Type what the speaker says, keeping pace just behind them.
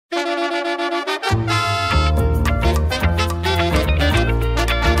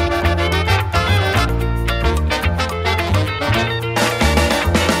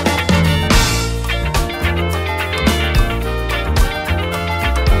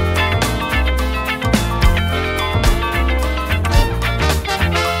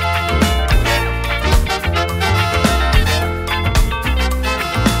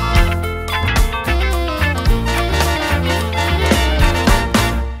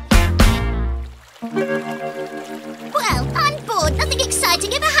Well, I'm bored. Nothing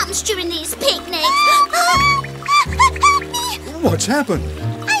exciting ever happens during these picnics. What's happened?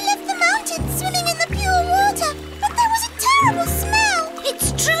 I left the mountain swimming in the pure water, but there was a terrible smell.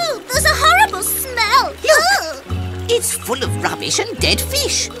 It's true. There's a horrible smell. Look, it's full of rubbish and dead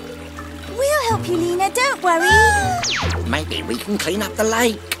fish. We'll help you, Lina. Don't worry. Maybe we can clean up the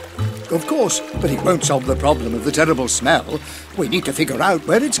lake. Of course, but it won't solve the problem of the terrible smell. We need to figure out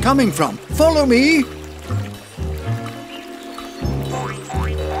where it's coming from. Follow me.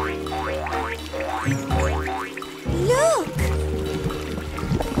 Look.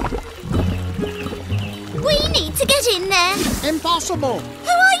 We need to get in there. Impossible. Who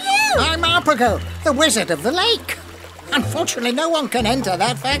are you? I'm Harpago, the wizard of the lake. Unfortunately, no one can enter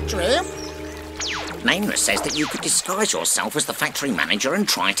that factory. Nameless says that you could disguise yourself as the factory manager and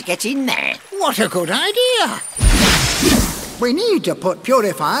try to get in there. What a good idea. We need to put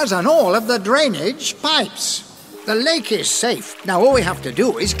purifiers on all of the drainage pipes. The lake is safe. Now all we have to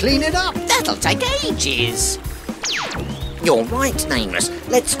do is clean it up. That'll take ages. You're right, Nameless.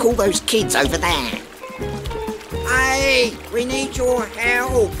 Let's call those kids over there. Hey, we need your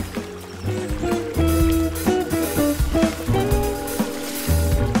help.